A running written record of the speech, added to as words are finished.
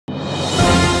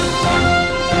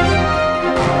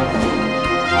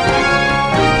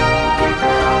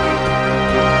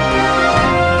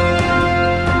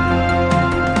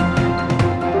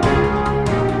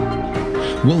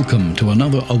Welcome to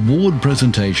another award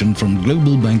presentation from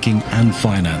Global Banking and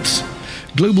Finance.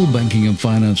 Global Banking and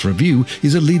Finance Review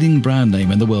is a leading brand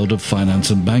name in the world of finance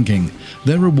and banking.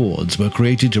 Their awards were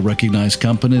created to recognize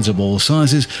companies of all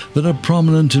sizes that are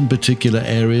prominent in particular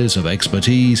areas of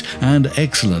expertise and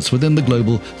excellence within the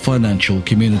global financial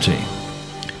community.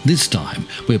 This time,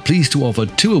 we're pleased to offer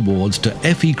 2 awards to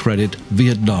FE Credit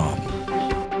Vietnam.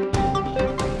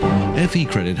 FE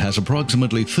Credit has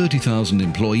approximately 30,000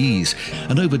 employees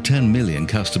and over 10 million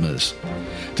customers.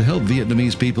 To help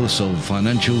Vietnamese people solve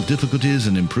financial difficulties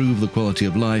and improve the quality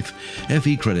of life,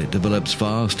 FE Credit develops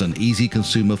fast and easy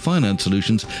consumer finance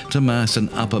solutions to mass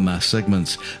and upper mass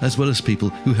segments, as well as people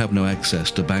who have no access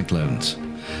to bank loans.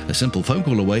 A simple phone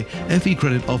call away, FE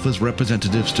Credit offers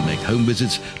representatives to make home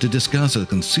visits to discuss a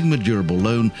consumer durable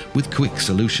loan with quick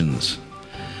solutions.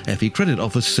 FE Credit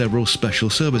offers several special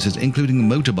services, including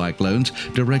motorbike loans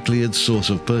directly at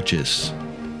source of purchase.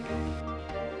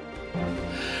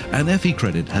 And FE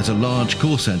Credit has a large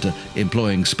call center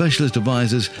employing specialist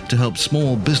advisors to help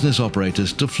small business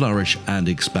operators to flourish and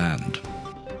expand.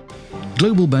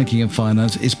 Global Banking and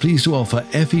Finance is pleased to offer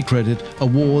FE Credit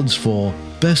awards for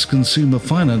Best Consumer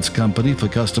Finance Company for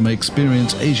Customer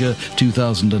Experience Asia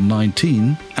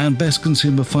 2019 and Best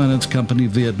Consumer Finance Company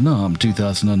Vietnam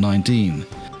 2019.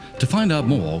 To find out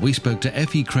more, we spoke to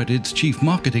FE Credit's Chief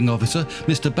Marketing Officer,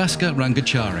 Mr. Basker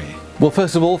Rangachari. Well,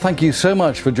 first of all, thank you so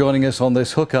much for joining us on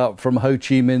this hookup from Ho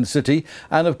Chi Minh City.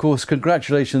 And of course,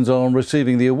 congratulations on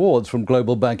receiving the awards from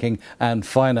Global Banking and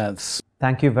Finance.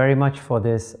 Thank you very much for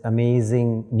this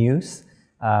amazing news.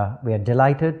 We are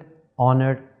delighted,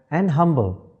 honored, and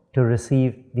humbled to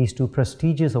receive these 2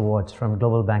 prestigious awards from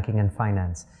Global Banking and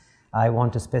Finance. I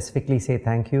want to specifically say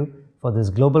thank you for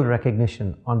this global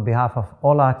recognition on behalf of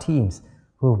all our teams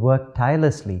who've worked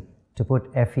tirelessly to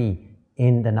put FE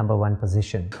in the #1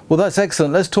 position. Well, that's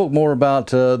excellent. Let's talk more about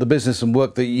the business and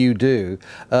work that you do.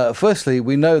 Firstly,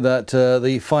 we know that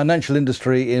the financial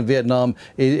industry in Vietnam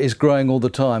is growing all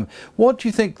the time. What do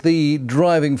you think the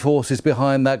driving forces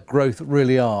behind that growth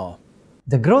really are?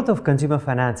 The growth of consumer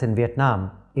finance in Vietnam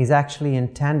is actually in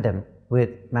tandem with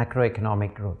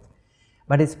macroeconomic growth.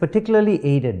 But it's particularly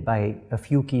aided by a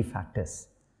few key factors.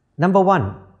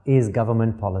 #1 is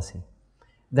government policy.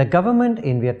 The government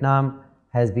in Vietnam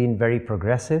has been very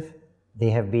progressive. They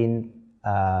have been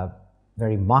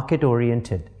very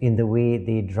market-oriented in the way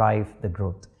they drive the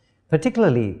growth.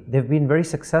 Particularly, they've been very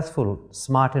successful,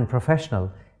 smart and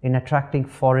professional in attracting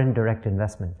foreign direct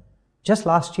investment. Just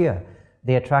last year,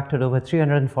 they attracted over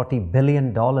 $340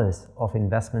 billion of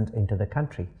investment into the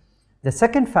country. The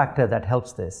second factor that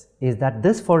helps this is that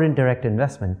this foreign direct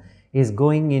investment is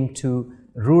going into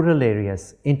rural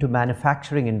areas, into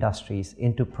manufacturing industries,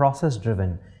 into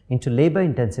process-driven, into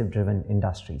labor-intensive driven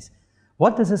industries.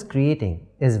 What this is creating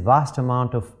is vast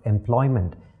amount of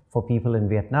employment for people in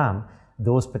Vietnam,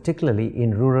 those particularly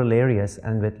in rural areas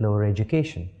and with lower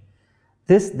education.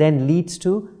 This then leads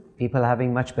to people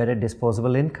having much better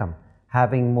disposable income,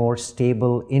 having more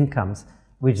stable incomes,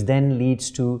 which then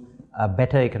leads to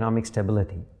better economic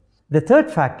stability. The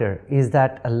third factor is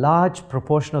that a large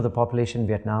proportion of the population in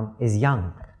Vietnam is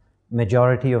young.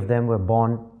 Majority of them were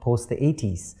born post the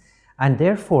 80s, and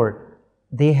therefore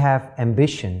they have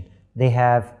ambition, they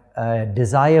have a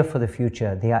desire for the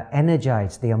future, they are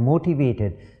energized, they are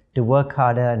motivated to work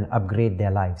harder and upgrade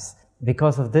their lives.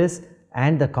 Because of this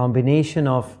and the combination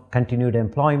of continued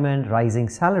employment, rising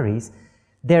salaries,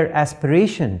 their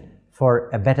aspiration for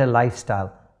a better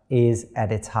lifestyle is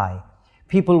at its high.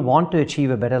 People want to achieve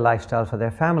a better lifestyle for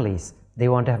their families. They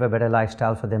want to have a better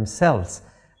lifestyle for themselves.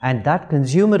 And that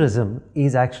consumerism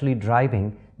is actually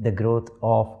driving the growth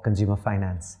of consumer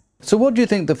finance. So what do you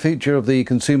think the future of the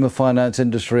consumer finance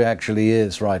industry actually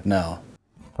is right now?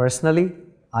 Personally,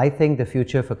 I think the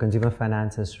future for consumer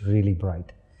finance is really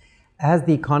bright. As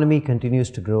the economy continues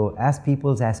to grow, as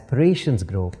people's aspirations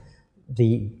grow,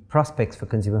 the prospects for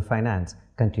consumer finance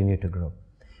continue to grow.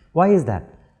 Why is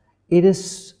that? It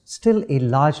is still a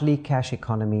largely cash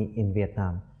economy in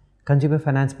Vietnam. Consumer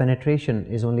finance penetration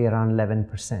is only around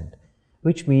 11%,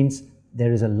 which means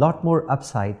there is a lot more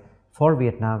upside for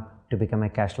Vietnam to become a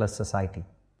cashless society.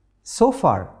 So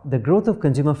far, the growth of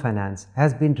consumer finance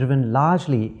has been driven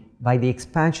largely by the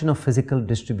expansion of physical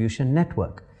distribution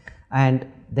network, and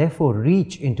therefore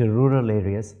reach into rural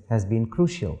areas has been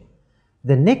crucial.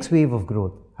 The next wave of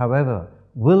growth, however,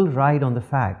 will ride on the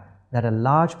fact that a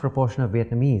large proportion of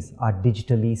Vietnamese are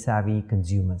digitally savvy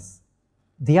consumers.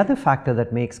 The other factor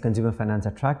that makes consumer finance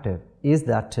attractive is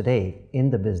that today in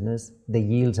the business, the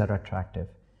yields are attractive.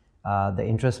 The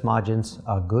interest margins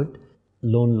are good,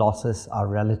 loan losses are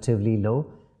relatively low,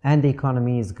 and the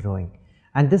economy is growing.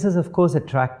 And this has, of course,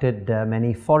 attracted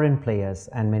many foreign players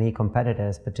and many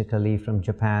competitors, particularly from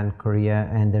Japan, Korea,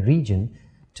 and the region,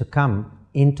 to come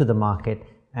into the market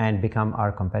and become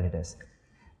our competitors.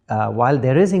 While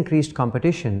there is increased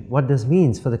competition, what this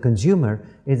means for the consumer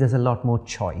is there's a lot more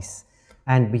choice.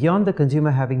 And beyond the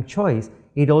consumer having choice,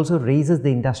 it also raises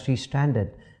the industry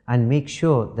standard and makes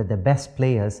sure that the best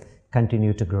players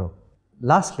continue to grow.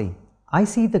 Lastly, I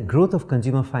see the growth of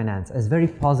consumer finance as very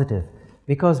positive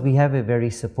because we have a very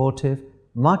supportive,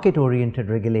 market-oriented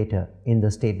regulator in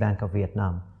the State Bank of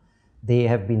Vietnam. They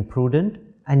have been prudent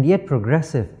and yet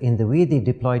progressive in the way they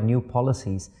deployed new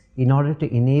policies in order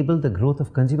to enable the growth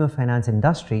of consumer finance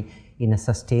industry in a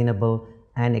sustainable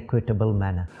and equitable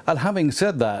manner. And having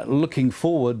said that, looking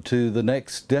forward to the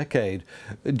next decade,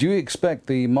 do you expect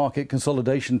the market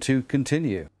consolidation to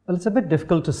continue? Well, it's a bit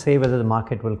difficult to say whether the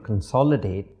market will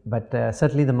consolidate, but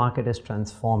certainly the market is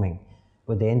transforming.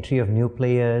 With the entry of new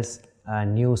players,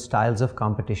 new styles of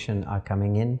competition are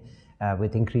coming in.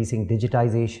 With increasing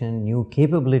digitization, new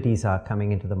capabilities are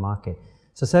coming into the market.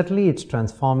 So certainly it's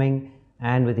transforming,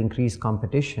 and with increased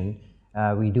competition,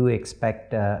 we do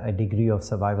expect a degree of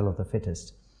survival of the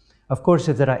fittest. Of course,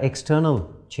 if there are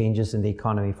external changes in the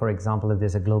economy, for example, if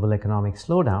there's a global economic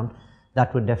slowdown,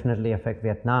 that would definitely affect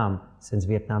Vietnam, since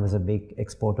Vietnam is a big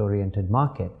export-oriented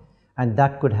market, and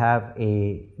that could have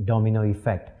a domino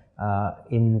effect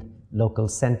in local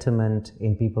sentiment,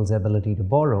 in people's ability to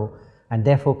borrow, and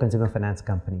therefore consumer finance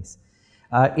companies.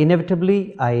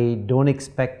 Inevitably, I don't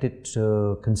expect it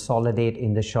to consolidate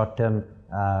in the short term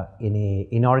in an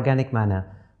inorganic manner,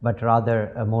 but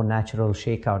rather a more natural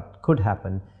shakeout could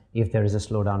happen if there is a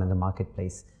slowdown in the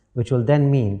marketplace, which will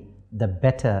then mean the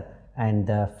better and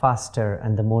the faster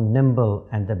and the more nimble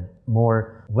and the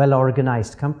more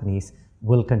well-organized companies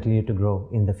will continue to grow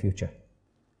in the future.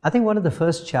 I think one of the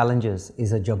first challenges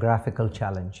is a geographical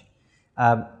challenge.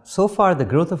 So far, the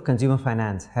growth of consumer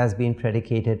finance has been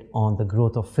predicated on the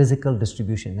growth of physical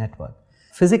distribution network.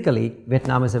 Physically,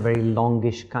 Vietnam is a very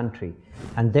longish country,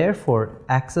 and therefore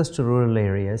access to rural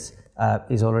areas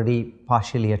is already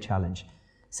partially a challenge.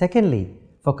 Secondly,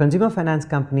 for consumer finance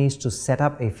companies to set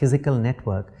up a physical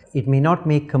network, it may not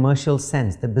make commercial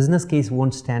sense. The business case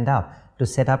won't stand up to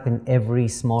set up in every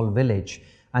small village,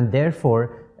 and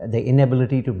therefore the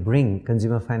inability to bring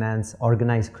consumer finance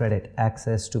organized credit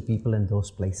access to people in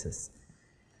those places.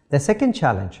 The second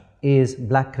challenge is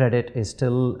black credit is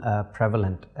still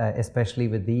prevalent, especially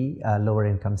with the lower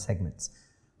income segments.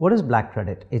 What is black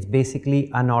credit? It's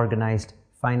basically unorganized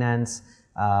finance.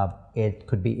 It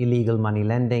could be illegal money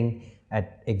lending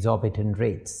at exorbitant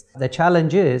rates. The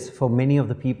challenge is, for many of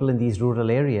the people in these rural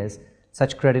areas,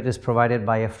 such credit is provided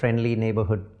by a friendly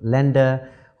neighborhood lender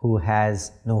who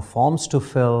has no forms to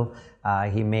fill.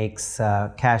 He makes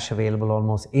cash available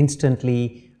almost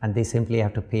instantly, and they simply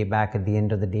have to pay back at the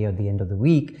end of the day or the end of the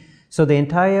week. So the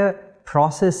entire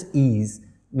process ease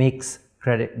makes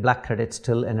black credit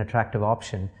still an attractive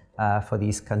option for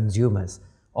these consumers,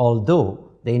 although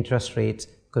the interest rates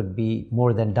could be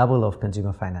more than double of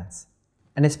consumer finance.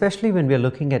 And especially when we are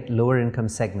looking at lower income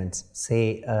segments,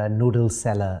 say a noodle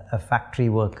seller, a factory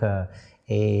worker,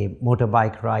 a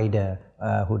motorbike rider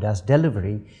who does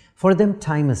delivery, for them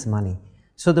time is money.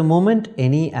 So the moment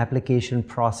any application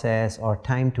process or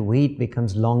time to wait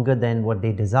becomes longer than what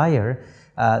they desire,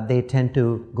 they tend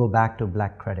to go back to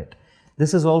black credit.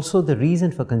 This is also the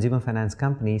reason for consumer finance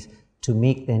companies to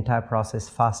make the entire process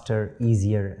faster,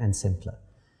 easier, and simpler.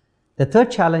 The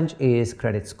third challenge is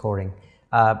credit scoring.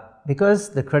 Because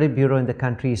the credit bureau in the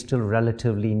country is still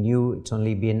relatively new, it's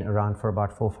only been around for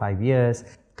about 4 or 5 years,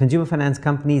 consumer finance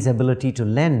companies' ability to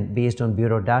lend based on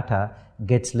bureau data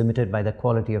gets limited by the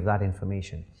quality of that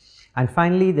information. And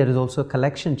finally, there is also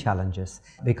collection challenges.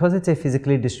 Because it's a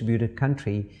physically distributed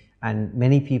country and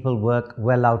many people work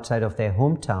well outside of their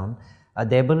hometown,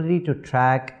 the ability to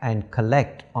track and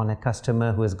collect on a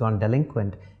customer who has gone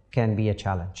delinquent can be a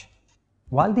challenge.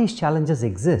 While these challenges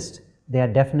exist, they are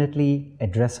definitely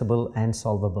addressable and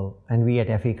solvable, and we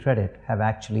at FE Credit have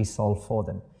actually solved for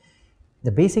them.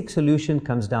 The basic solution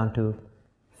comes down to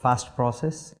fast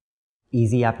process,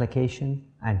 easy application,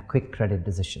 and quick credit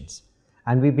decisions.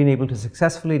 And we've been able to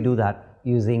successfully do that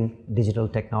using digital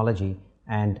technology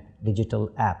and digital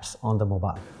apps on the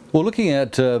mobile. Well, looking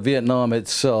at Vietnam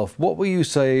itself, what will you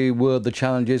say were the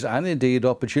challenges and indeed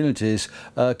opportunities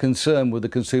concerned with the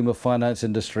consumer finance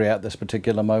industry at this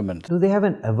particular moment? Do they have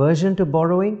an aversion to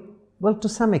borrowing? Well, to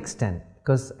some extent,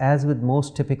 because as with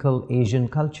most typical Asian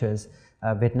cultures,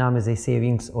 Vietnam is a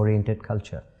savings-oriented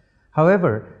culture.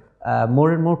 However,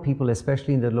 more and more people,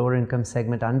 especially in the lower income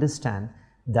segment, understand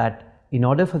that in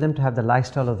order for them to have the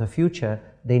lifestyle of the future,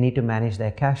 they need to manage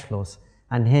their cash flows.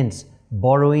 and hence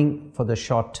borrowing for the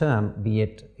short term, be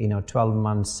it 12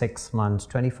 months, 6 months,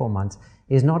 24 months,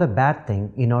 is not a bad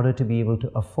thing in order to be able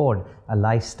to afford a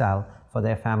lifestyle for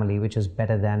their family which is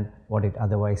better than what it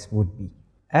otherwise would be.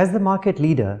 As the market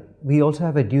leader, we also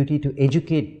have a duty to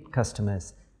educate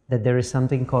customers that there is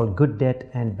something called good debt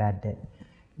and bad debt.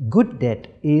 Good debt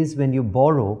is when you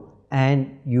borrow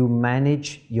and you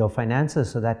manage your finances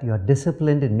so that you are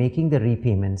disciplined in making the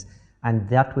repayments, and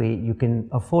that way you can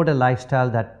afford a lifestyle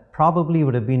that probably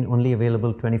would have been only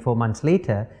available 24 months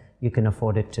later. You can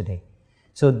afford it today.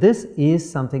 So this is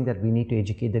something that we need to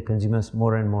educate the consumers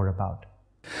more and more about.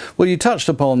 Well, you touched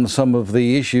upon some of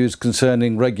the issues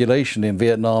concerning regulation in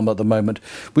Vietnam at the moment.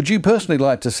 Would you personally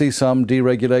like to see some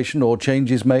deregulation or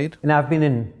changes made? And I've been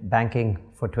in banking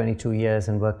for 22 years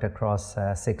and worked across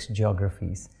 6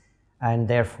 geographies. And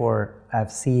therefore,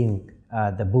 I've seen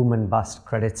the boom and bust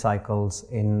credit cycles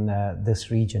in this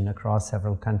region across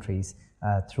several countries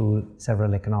through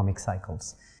several economic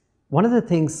cycles. One of the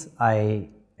things I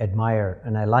admire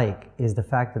and I like is the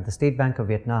fact that the State Bank of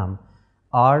Vietnam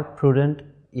are prudent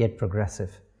yet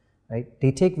progressive. Right?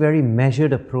 They take very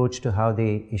measured approach to how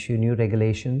they issue new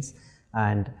regulations,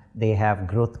 and they have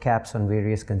growth caps on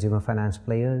various consumer finance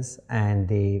players, and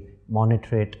they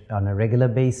monitor it on a regular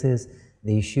basis.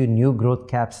 They issue new growth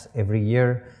caps every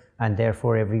year, and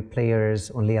therefore every player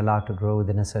is only allowed to grow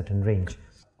within a certain range.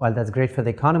 While that's great for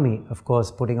the economy, of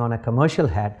course, putting on a commercial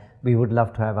hat, we would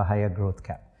love to have a higher growth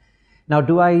cap. Now,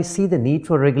 do I see the need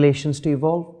for regulations to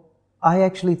evolve? I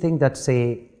actually think that's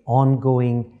an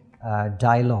ongoing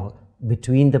dialogue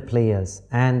between the players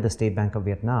and the State Bank of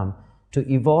Vietnam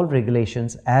to evolve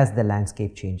regulations as the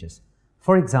landscape changes.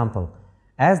 For example,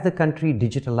 as the country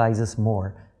digitalizes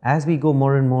more, as we go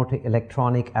more and more to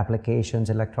electronic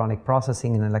applications, electronic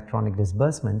processing and electronic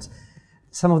disbursements,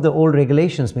 some of the old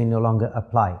regulations may no longer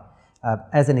apply.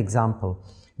 As an example,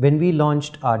 when we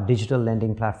launched our digital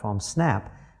lending platform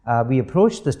Snap, we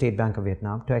approached the State Bank of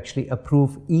Vietnam to actually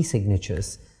approve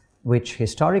e-signatures, which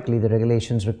historically the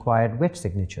regulations required wet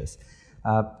signatures.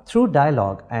 Through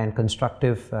dialogue and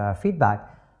constructive feedback,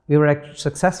 we were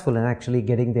successful in actually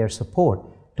getting their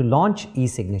support to launch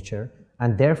e-signature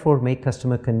and therefore make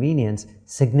customer convenience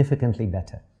significantly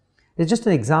better. It's just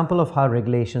an example of how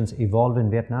regulations evolve in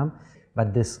Vietnam,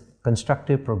 but this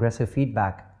constructive, progressive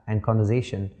feedback and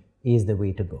conversation is the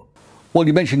way to go. Well,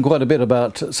 you mentioned quite a bit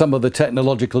about some of the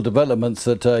technological developments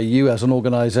that you as an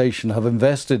organisation have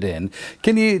invested in.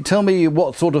 Can you tell me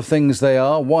what sort of things they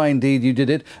are, why indeed you did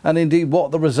it, and indeed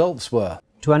what the results were?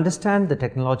 To understand the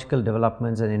technological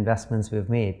developments and investments we've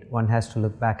made, one has to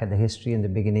look back at the history and the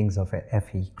beginnings of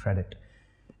FE Credit.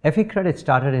 FE Credit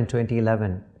started in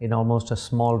 2011 in almost a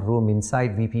small room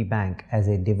inside VP Bank as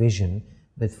a division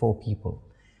with 4 people.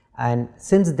 And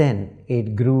since then,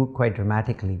 it grew quite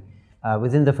dramatically.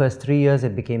 Within the first 3 years,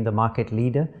 it became the market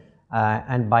leader.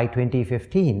 And by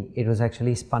 2015, it was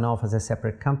actually spun off as a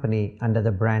separate company under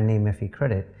the brand name FE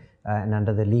Credit and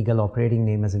under the legal operating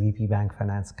name as a VP Bank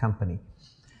Finance Company.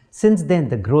 Since then,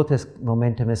 the growth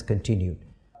momentum has continued.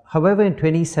 However, in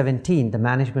 2017, the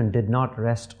management did not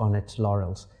rest on its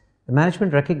laurels. The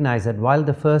management recognized that while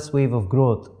the first wave of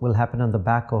growth will happen on the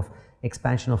back of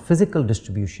expansion of physical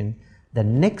distribution, the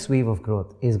next wave of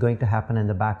growth is going to happen in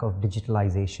the back of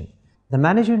digitalization. The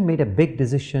management made a big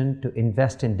decision to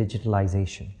invest in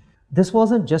digitalization. This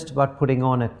wasn't just about putting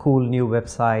on a cool new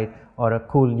website or a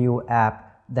cool new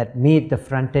app that made the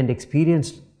front-end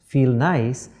experience feel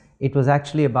nice. It was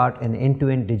actually about an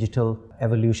end-to-end digital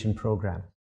evolution program.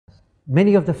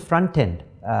 Many of the front-end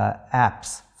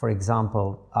apps, for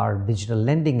example, our digital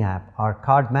lending app, our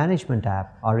card management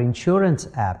app, our insurance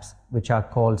apps, which are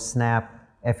called Snap,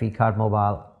 FE Card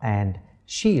Mobile, and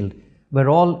Shield, were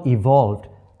all evolved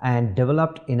and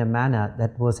developed in a manner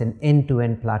that was an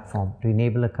end-to-end platform to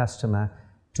enable a customer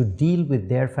to deal with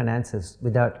their finances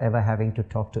without ever having to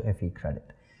talk to FE Credit.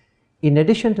 In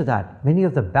addition to that, many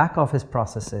of the back office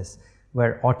processes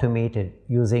were automated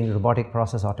using robotic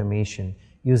process automation,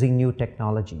 using new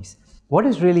technologies. What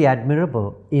is really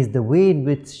admirable is the way in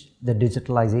which the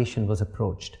digitalization was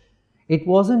approached. It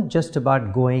wasn't just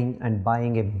about going and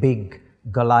buying a big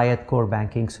Goliath core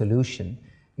banking solution.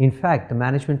 In fact, the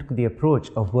management took the approach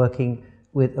of working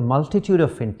with a multitude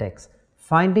of fintechs,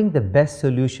 finding the best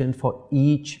solution for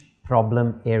each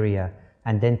problem area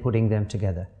and then putting them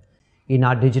together. In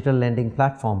our digital lending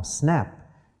platform, Snap,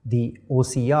 the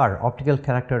OCR, optical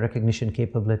character recognition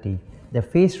capability, the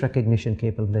face recognition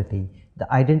capability,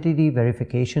 the identity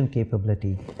verification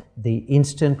capability, the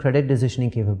instant credit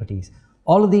decisioning capabilities,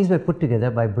 all of these were put together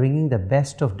by bringing the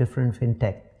best of different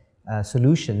fintech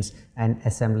solutions and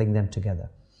assembling them together.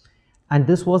 And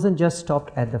this wasn't just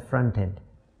stopped at the front end.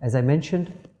 As I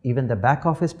mentioned, even the back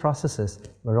office processes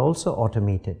were also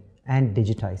automated and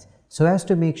digitized so as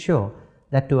to make sure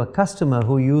that to a customer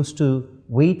who used to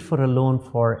wait for a loan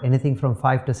for anything from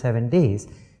 5 to 7 days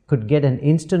could get an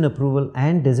instant approval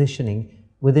and decisioning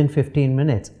within 15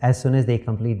 minutes as soon as they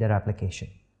complete their application.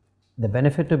 The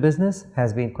benefit to business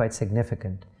has been quite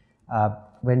significant.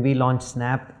 When we launched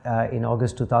Snap in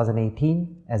August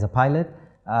 2018 as a pilot,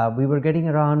 we were getting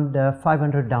around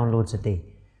 500 downloads a day.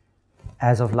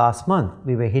 As of last month,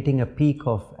 we were hitting a peak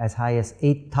of as high as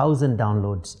 8,000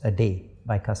 downloads a day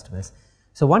by customers.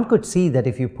 So one could see that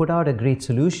if you put out a great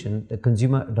solution, the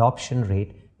consumer adoption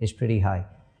rate is pretty high.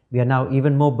 We are now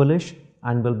even more bullish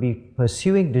and will be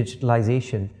pursuing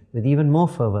digitalization with even more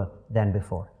fervor than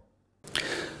before.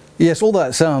 Yes, all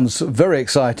that sounds very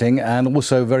exciting and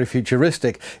also very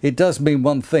futuristic. It does mean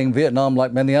one thing: Vietnam,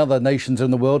 like many other nations in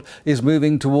the world, is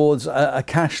moving towards a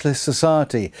cashless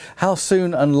society. How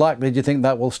soon and likely do you think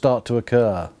that will start to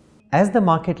occur? As the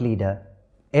market leader,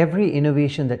 every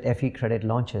innovation that FE Credit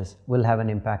launches will have an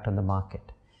impact on the market.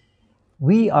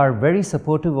 We are very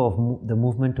supportive of the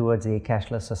movement towards a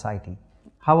cashless society.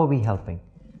 How are we helping?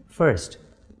 First,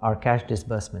 our cash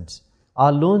disbursements.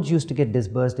 Our loans used to get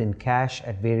disbursed in cash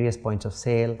at various points of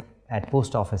sale, at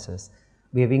post offices.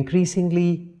 We have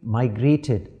increasingly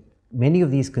migrated many of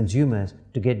these consumers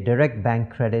to get direct bank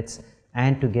credits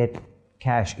and to get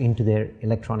cash into their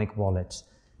electronic wallets.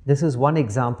 This is one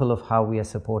example of how we are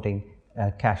supporting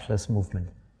a cashless movement.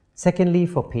 Secondly,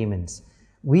 for payments,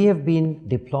 we have been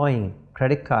deploying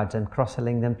credit cards and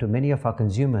cross-selling them to many of our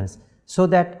consumers so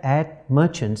that at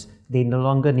merchants, they no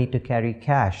longer need to carry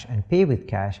cash and pay with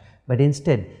cash, but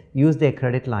instead use their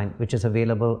credit line, which is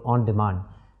available on demand,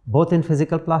 both in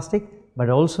physical plastic, but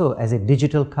also as a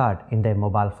digital card in their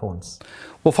mobile phones.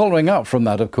 Well, following up from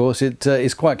that, of course, it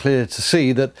is quite clear to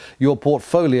see that your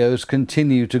portfolios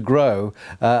continue to grow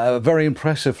very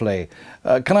impressively.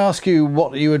 Can I ask you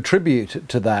what you attribute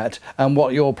to that and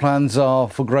what your plans are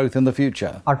for growth in the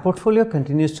future? Our portfolio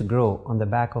continues to grow on the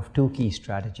back of two key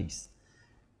strategies.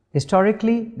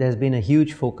 Historically, there's been a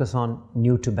huge focus on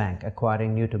new-to-bank,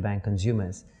 acquiring new-to-bank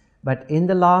consumers. But in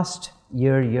the last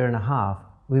year and a half,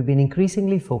 we've been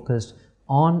increasingly focused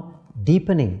on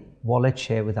deepening wallet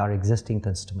share with our existing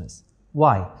customers.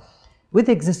 Why? With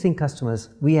existing customers,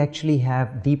 we actually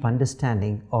have deep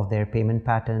understanding of their payment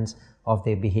patterns, of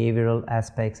their behavioral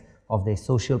aspects, of their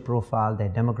social profile, their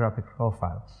demographic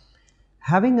profile.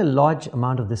 Having a large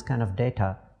amount of this kind of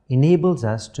data enables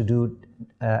us to do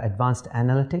advanced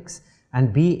analytics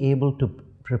and be able to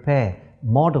prepare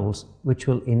models which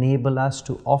will enable us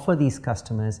to offer these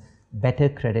customers better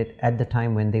credit at the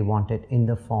time when they want it, in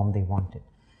the form they want it.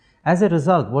 As a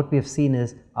result, what we have seen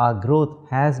is our growth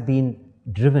has been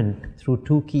driven through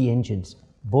two key engines,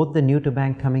 both the new to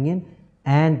bank coming in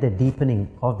and the deepening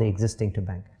of the existing to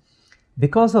bank.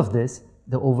 Because of this,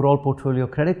 the overall portfolio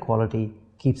credit quality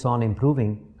keeps on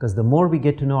improving, because the more we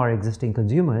get to know our existing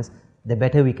consumers, the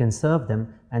better we can serve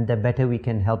them and the better we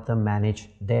can help them manage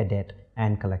their debt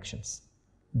and collections.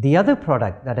 The other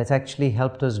product that has actually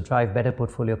helped us drive better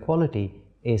portfolio quality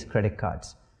is credit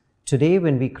cards. Today,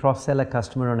 when we cross-sell a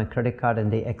customer on a credit card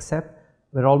and they accept,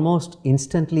 we're almost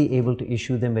instantly able to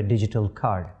issue them a digital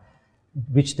card,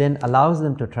 which then allows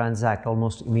them to transact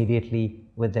almost immediately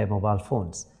with their mobile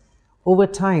phones. Over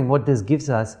time, what this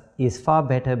gives us is far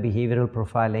better behavioral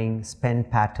profiling, spend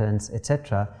patterns,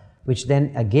 etc., which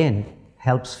then again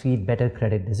helps feed better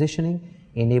credit decisioning,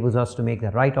 enables us to make the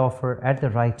right offer at the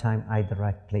right time at the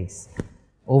right place.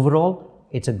 Overall,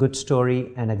 it's a good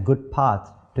story and a good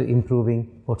path to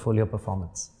improving portfolio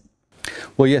performance.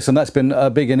 Well, yes, and that's been a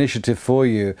big initiative for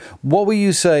you. What would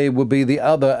you say would be the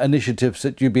other initiatives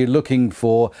that you'd be looking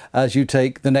for as you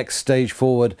take the next stage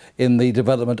forward in the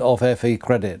development of FE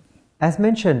Credit? As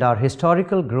mentioned, our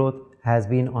historical growth has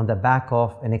been on the back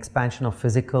of an expansion of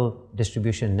physical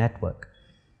distribution network.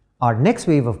 Our next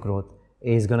wave of growth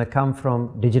is going to come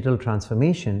from digital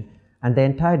transformation and the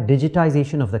entire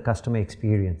digitization of the customer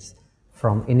experience,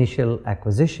 from initial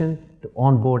acquisition to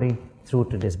onboarding through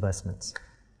to disbursements.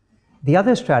 The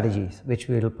other strategies which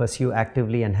we will pursue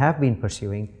actively and have been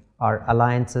pursuing are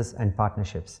alliances and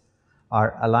partnerships.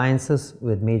 Our alliances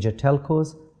with major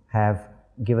telcos have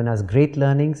given us great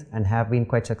learnings and have been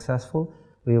quite successful.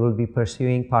 We will be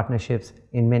pursuing partnerships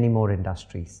in many more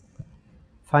industries.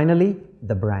 Finally,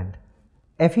 the brand.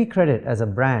 FE Credit as a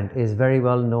brand is very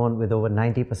well known, with over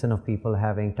 90% of people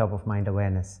having top of mind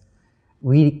awareness.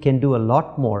 We can do a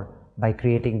lot more by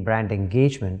creating brand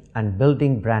engagement and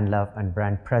building brand love and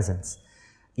brand presence.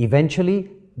 Eventually,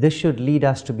 this should lead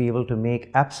us to be able to make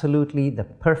absolutely the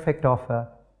perfect offer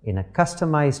in a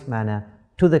customized manner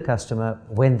to the customer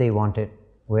when they want it,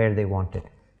 where they want it.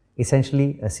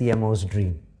 Essentially, a CMO's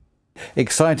dream.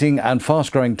 Exciting and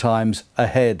fast-growing times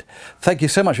ahead. Thank you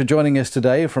so much for joining us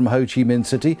today from Ho Chi Minh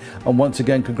City, and once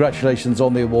again, congratulations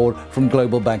on the award from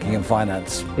Global Banking and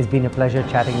Finance. It's been a pleasure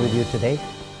chatting with you today.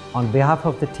 On behalf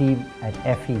of the team at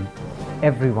FE,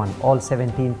 everyone, all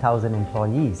 17,000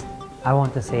 employees, I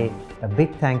want to say a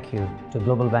big thank you to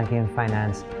Global Banking and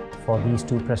Finance for these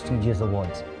two prestigious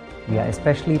awards. We are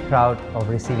especially proud of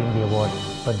receiving the award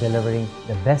for delivering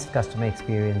the best customer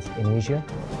experience in Asia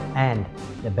and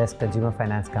the best consumer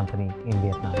finance company in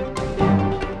Vietnam.